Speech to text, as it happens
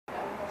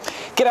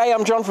G'day,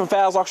 I'm John from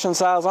Fowles Auctions and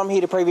Sales. I'm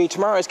here to preview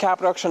tomorrow's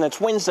carpet auction. It's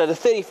Wednesday the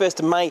 31st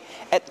of May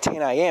at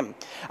 10 AM.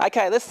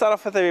 Okay, let's start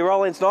off with the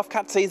roll-ins and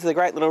offcuts. These are the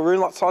great little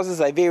room lot sizes.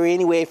 They vary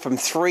anywhere from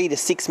 3 to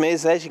 6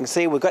 metres. As you can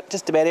see, we've got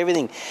just about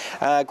everything.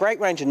 Great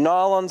range of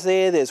nylons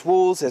there. There's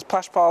wools, there's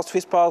plush piles,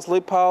 twist piles,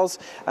 loop piles,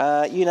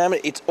 you name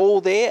it. It's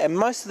all there. And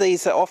most of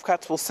these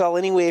offcuts will sell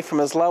anywhere from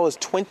as low as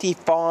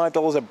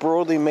 $25 a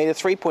broadloom metre,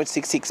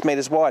 3.66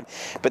 metres wide.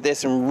 But there's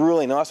some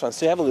really nice ones.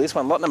 So have a look at this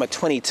one, lot number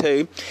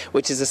 22,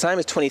 which is the same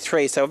as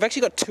 23. So we've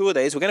actually got two of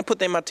these. We're going to put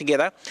them up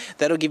together.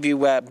 That'll give you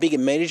bigger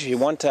metres if you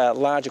want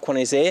larger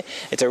quantities there.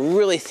 It's a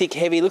really thick,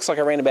 heavy, looks like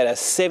around about a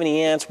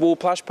 70-ounce wool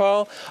plush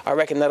pile. I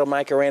reckon that'll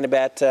make around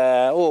about,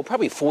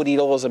 probably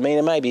 $40 a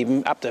metre,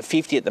 maybe up to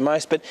 50 at the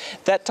most. But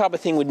that type of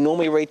thing would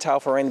normally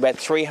retail for around about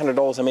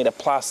 $300 a metre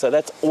plus. So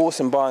that's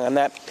awesome buying on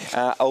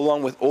that,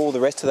 along with all the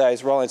rest of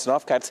those roll-ins and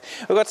offcuts.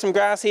 We've got some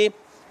grass here.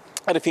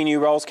 Had a few new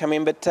rolls come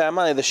in, but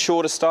mainly the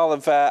shorter style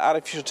of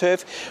artificial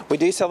turf. We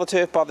do sell the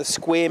turf by the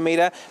square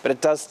metre, but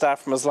it does start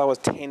from as low as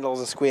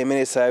 $10 a square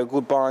metre, so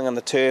good buying on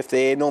the turf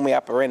there. Normally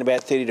up around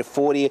about 30 to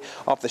 40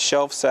 off the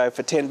shelf, so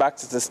for $10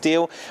 it's a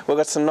steal. We've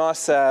got some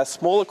nice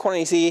smaller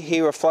quantities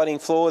here, a floating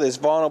floor. There's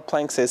vinyl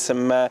planks, there's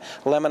some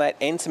laminate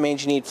and some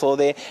engineered floor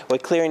there. We're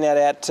clearing that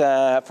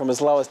out from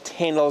as low as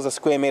 $10 a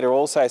square metre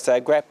also, so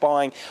great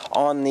buying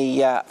on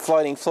the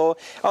floating floor.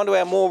 Onto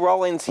our more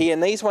roll-ins here,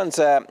 and these ones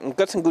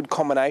got some good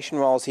combination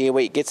rolls here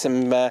where you get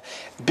some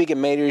bigger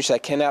meterage. They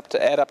can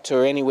add up to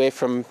anywhere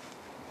from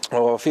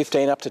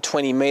 15 up to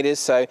 20 metres.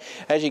 So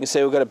as you can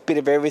see, we've got a bit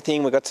of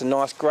everything. We've got some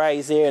nice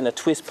greys there and the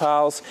twist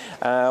piles.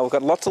 We've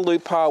got lots of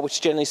loop pile,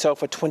 which generally sell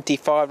for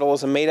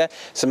 $25 a metre.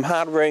 Some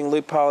hard wearing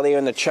loop pile there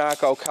in the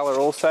charcoal colour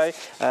also.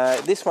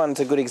 This one's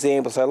a good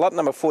example. So lot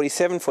number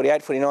 47,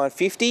 48, 49,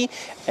 50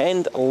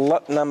 and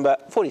lot number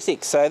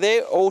 46. So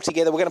they're all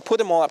together. We're going to put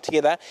them all up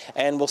together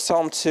and we'll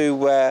sell them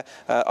to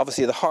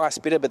obviously the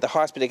highest bidder, but the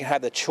highest bidder can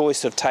have the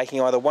choice of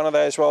taking either one of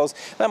those rolls.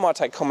 They might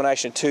take a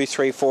combination of 2,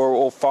 3, 4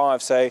 or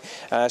 5. So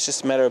it's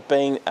just a matter of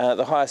being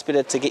the highest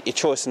bidder to get your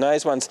choice in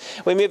those ones.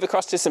 We move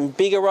across to some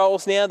bigger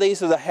rolls now.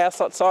 These are the house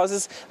lot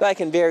sizes. They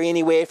can vary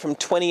anywhere from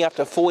 20 up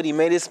to 40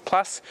 metres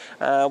plus,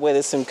 where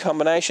there's some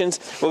combinations.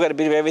 We've got a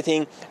bit of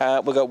everything.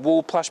 We've got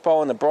wool plush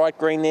pile in the bright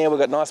green there. We've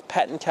got nice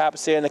pattern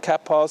carpets there in the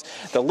cut piles.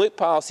 The loop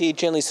piles here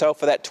generally sell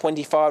for that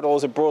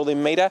 $25 a broadloom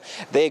metre.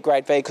 They're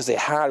great value because they're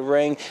hard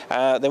wearing.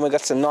 Then we've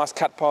got some nice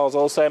cut piles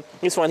also.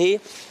 This one here,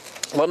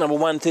 lot number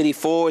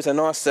 134 is a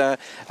nice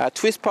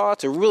twist pile.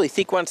 It's a really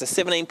thick one. It's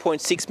a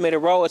 17.6 metre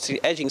roll. As you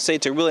can see,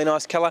 it's a really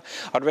nice colour.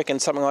 I'd reckon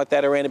something like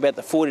that around about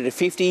the 40 to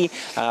 50.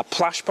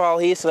 Plush pile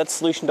here, so that's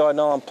solution dyed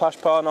nylon plush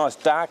pile. Nice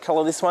dark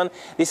colour this one.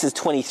 This is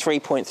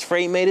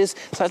 23.3 metres,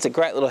 so that's a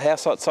great little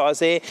house lot size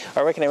there.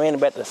 I reckon around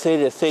about the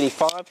 30 to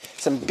 35.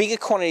 Some bigger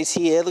quantities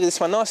here. Look at this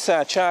one, nice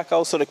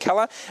charcoal sort of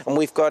colour. And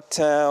we've got,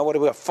 what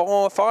have we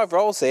got, five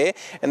rolls there.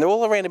 And they're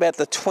all around about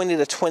the 20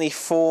 to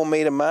 24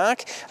 metre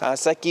mark.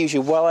 So that gives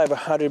you well over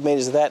 100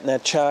 metres of that in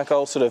that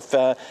charcoal sort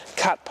of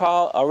cut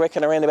pile. I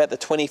reckon around about the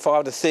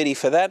 25 to 30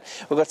 for that.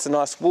 We've got some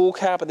nice wool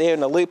carpet there in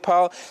the loop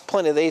pile.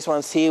 Plenty of these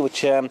ones here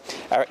which are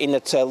in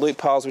the loop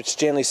piles, which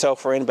generally sell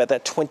for around about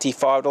that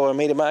 $25 a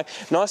metre mark.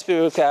 Nice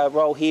bit of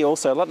roll here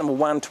also. Lot number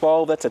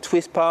 112, that's a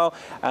twist pile.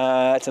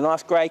 It's a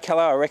nice grey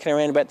colour. I reckon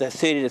around about the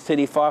 30 to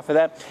 35 for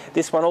that.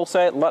 This one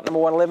also, lot number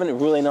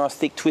 111, really nice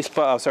thick twist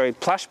pile,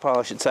 plush pile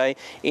I should say,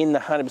 in the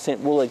 100%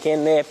 wool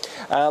again there.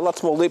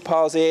 Lots more loop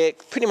piles there,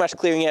 pretty much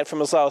clearing out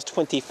from as low as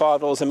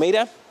 $25 a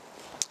metre.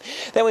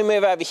 Then we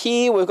move over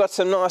here, we've got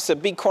some nice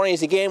big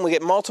quantities again. We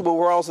get multiple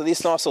rolls of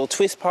this nice little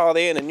twist pile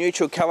there in a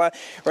neutral colour,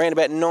 around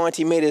about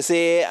 90 metres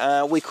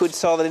there. We could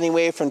sell that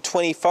anywhere from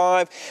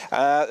 25.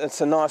 And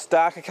some nice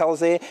darker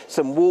colours there.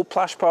 Some wool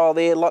plush pile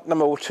there, lot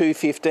number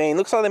 215.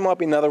 Looks like there might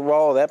be another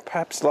roll of that,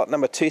 perhaps lot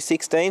number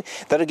 216.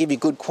 That'll give you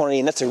good quantity,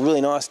 and that's a really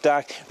nice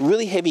dark,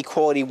 really heavy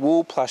quality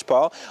wool plush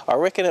pile. I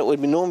reckon it would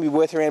normally be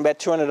worth around about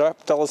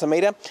 $200 a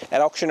metre. At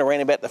auction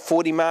around about the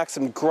 40 mark.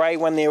 Some grey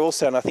one there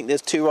also, and I think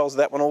there's 2 rolls of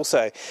that one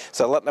also.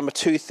 So lot number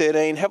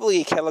 213, have a look at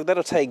your catalogue,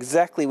 that'll tell you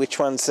exactly which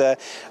ones they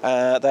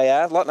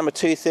are. Lot number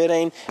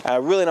 213,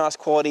 really nice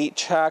quality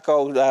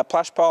charcoal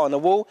plush pile in the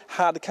wool,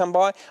 hard to come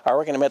by. I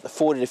reckon about the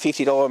 $40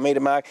 to $50 a metre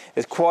mark.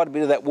 There's quite a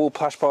bit of that wool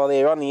plush pile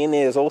there. On the end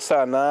there's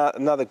also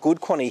another good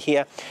quantity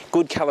here.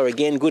 Good colour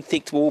again, good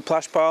thick wool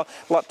plush pile.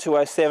 Lot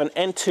 207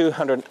 and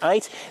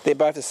 208, they're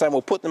both the same.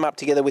 We'll put them up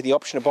together with the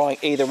option of buying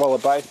either roll or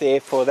both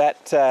there for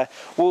that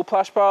wool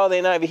plush pile.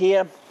 Then over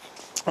here,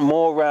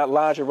 more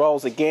larger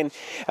rolls again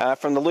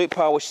from the loop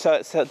pile, which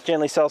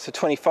generally sells for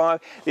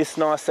 25. This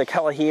nice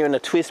colour here in the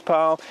twist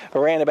pile,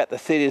 around about the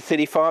 30 to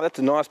 35. That's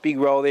a nice big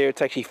roll there. It's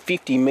actually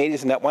 50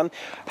 metres in that one.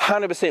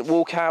 100%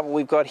 wool carpet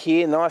we've got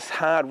here, nice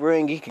hard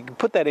wearing. You can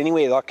put that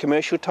anywhere, like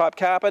commercial type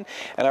carpet.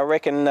 And I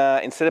reckon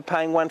instead of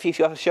paying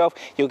 $150 off the shelf,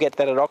 you'll get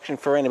that at auction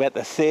for around about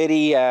the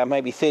 30,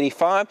 maybe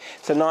 35.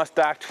 It's a nice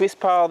dark twist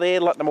pile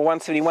there. Lot number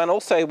 171,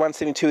 also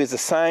 172 is the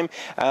same.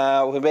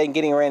 We've been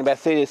getting around about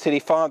 30 to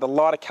 35. The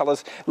lighter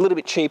colours a little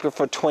bit cheaper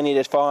for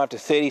 25 to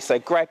 30, so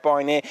great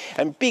buying there.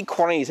 And big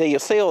quantities there, you'll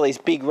see all these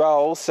big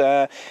rolls,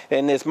 and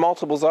there's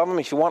multiples of them.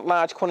 If you want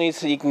large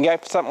quantities, you can go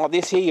for something like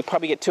this here. You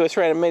probably get 200 or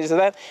 300 metres of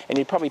that, and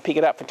you'd probably pick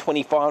it up for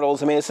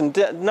 $25 a metre. Some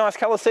nice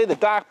colours there, the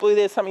dark blue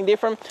there's something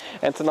different,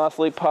 and some nice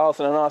loop piles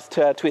and a nice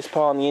twist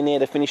pile on the end there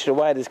to finish it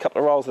away. There's a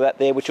couple of rolls of that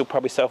there, which will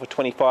probably sell for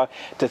 25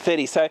 to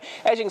 30. So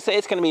as you can see,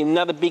 it's going to be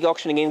another big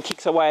auction again.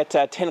 Kicks away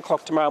at 10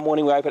 o'clock tomorrow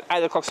morning. We open at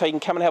 8 o'clock, so you can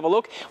come and have a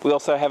look. We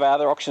also have our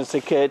other auctions to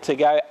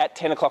go at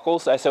 10 o'clock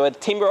also. So a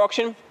timber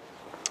auction.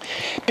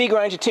 Big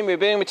range of timber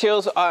building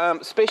materials,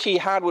 especially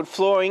hardwood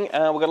flooring. We've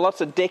got lots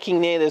of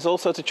decking there. There's all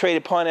sorts of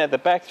treated pine out the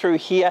back through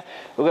here.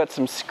 We've got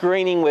some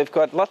screening. We've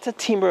got lots of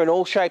timber in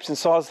all shapes and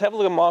sizes. Have a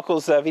look at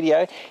Michael's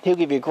video. He'll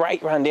give you a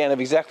great rundown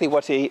of exactly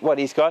what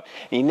he's got.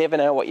 You never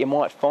know what you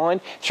might find.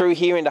 Through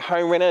here into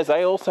home renters,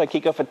 they also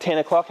kick off at 10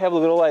 o'clock. Have a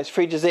look at all those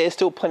fridges there.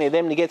 Still plenty of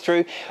them to get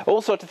through.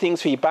 All sorts of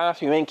things for your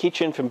bathroom and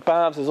kitchen, from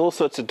baths. There's all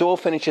sorts of door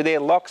furniture there,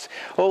 locks,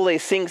 all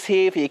these sinks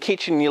here for your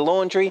kitchen and your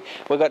laundry.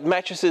 We've got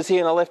mattresses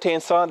here on the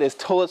left-hand side. There's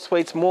toilet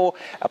suites, more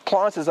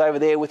appliances over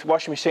there with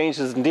washing machines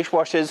and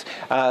dishwashers,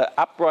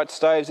 upright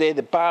stoves there,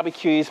 the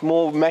barbecues,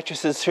 more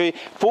mattresses through,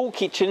 full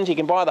kitchens. You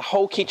can buy the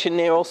whole kitchen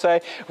there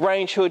also,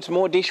 range hoods,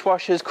 more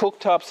dishwashers,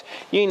 cooktops,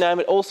 you name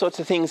it, all sorts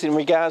of things in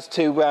regards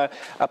to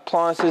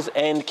appliances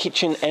and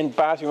kitchen and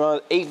bathroom,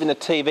 even the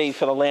TV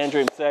for the lounge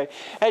room. So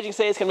as you can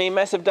see, it's going to be a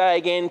massive day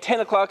again, 10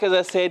 o'clock as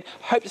I said.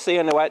 Hope to see you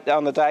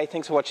on the day.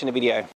 Thanks for watching the video.